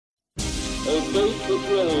a fate which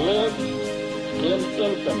will live in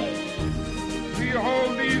infamy. We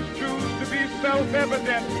hold these truths to be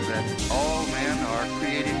self-evident. That all men are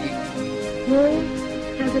created equal. War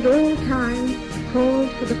has at all times called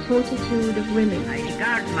for the fortitude of women. I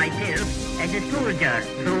regard myself as a soldier,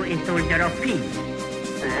 though a soldier of peace.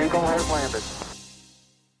 The Eagle has landed.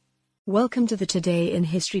 Welcome to the Today in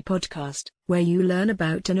History podcast, where you learn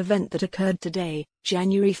about an event that occurred today,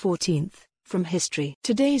 January 14th, from history.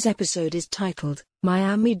 Today's episode is titled,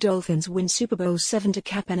 Miami Dolphins Win Super Bowl VII to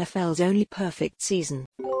Cap NFL's Only Perfect Season.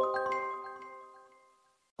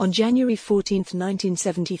 On January 14,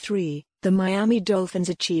 1973, the Miami Dolphins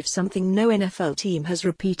achieved something no NFL team has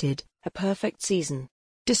repeated, a perfect season.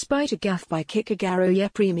 Despite a gaffe by kicker Garo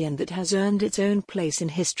Yepremian that has earned its own place in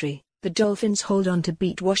history, the Dolphins hold on to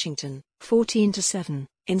beat Washington, 14-7,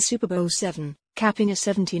 in Super Bowl VII, capping a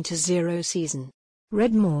 17-0 season.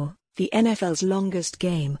 Read more, the NFL's longest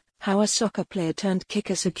game, how a soccer player turned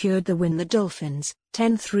kicker secured the win. The Dolphins,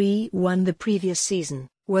 10-3 won the previous season,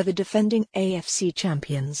 were the defending AFC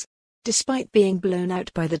champions. Despite being blown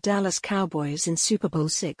out by the Dallas Cowboys in Super Bowl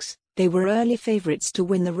VI, they were early favorites to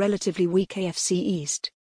win the relatively weak AFC East.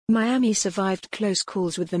 Miami survived close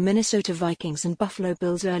calls with the Minnesota Vikings and Buffalo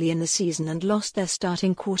Bills early in the season and lost their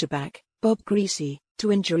starting quarterback, Bob Griese,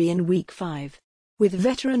 to injury in Week 5. With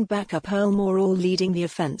veteran backup Earl Morrall leading the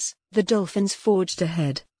offense, the Dolphins forged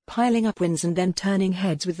ahead, piling up wins and then turning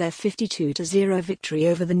heads with their 52-0 victory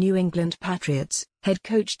over the New England Patriots, head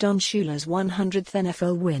coach Don Shula's 100th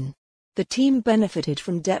NFL win. The team benefited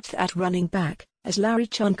from depth at running back, as Larry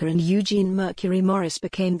Csonka and Eugene Mercury Morris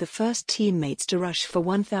became the first teammates to rush for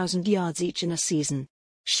 1,000 yards each in a season.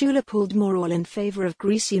 Shula pulled Morrall in favor of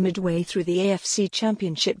Griese midway through the AFC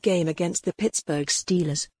Championship game against the Pittsburgh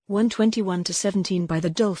Steelers, won 21-17 by the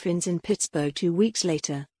Dolphins in Pittsburgh 2 weeks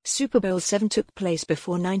later. Super Bowl VII took place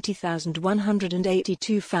before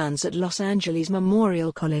 90,182 fans at Los Angeles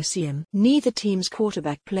Memorial Coliseum. Neither team's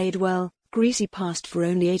quarterback played well. Griese passed for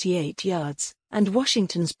only 88 yards, and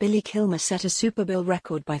Washington's Billy Kilmer set a Super Bowl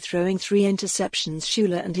record by throwing 3 interceptions.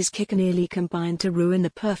 Shula and his kicker nearly combined to ruin the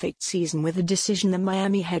perfect season with a decision the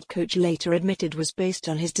Miami head coach later admitted was based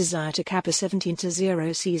on his desire to cap a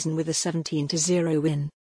 17-0 season with a 17-0 win.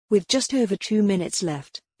 With just over 2 minutes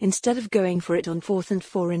left, instead of going for it on 4th and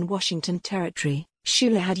 4 in Washington territory,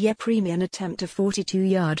 Shula had Yepremian attempt a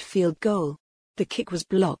 42-yard field goal. The kick was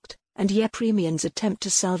blocked, and Yepremian's attempt to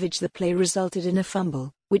salvage the play resulted in a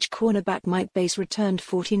fumble, which cornerback Mike Bass returned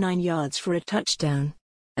 49 yards for a touchdown.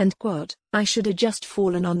 I should have just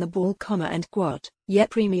fallen on the ball,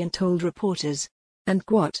 Yepremian told reporters.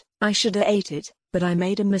 I should have ate it, but I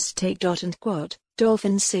made a mistake.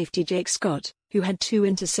 Dolphins safety Jake Scott, who had 2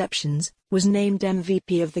 interceptions, was named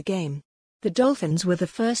MVP of the game. The Dolphins were the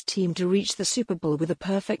first team to reach the Super Bowl with a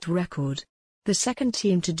perfect record. The second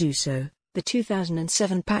team to do so, the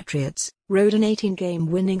 2007 Patriots, rode an 18-game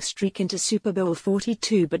winning streak into Super Bowl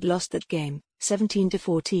 42 but lost that game,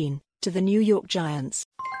 17-14, to the New York Giants.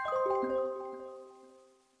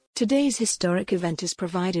 Today's historic event is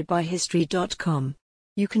provided by History.com.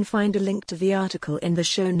 You can find a link to the article in the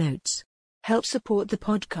show notes. Help support the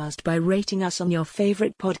podcast by rating us on your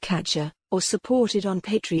favorite podcatcher, or support it on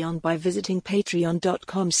Patreon by visiting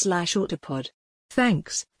patreon.com/autopod.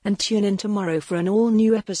 Thanks, and tune in tomorrow for an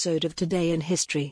all-new episode of Today in History.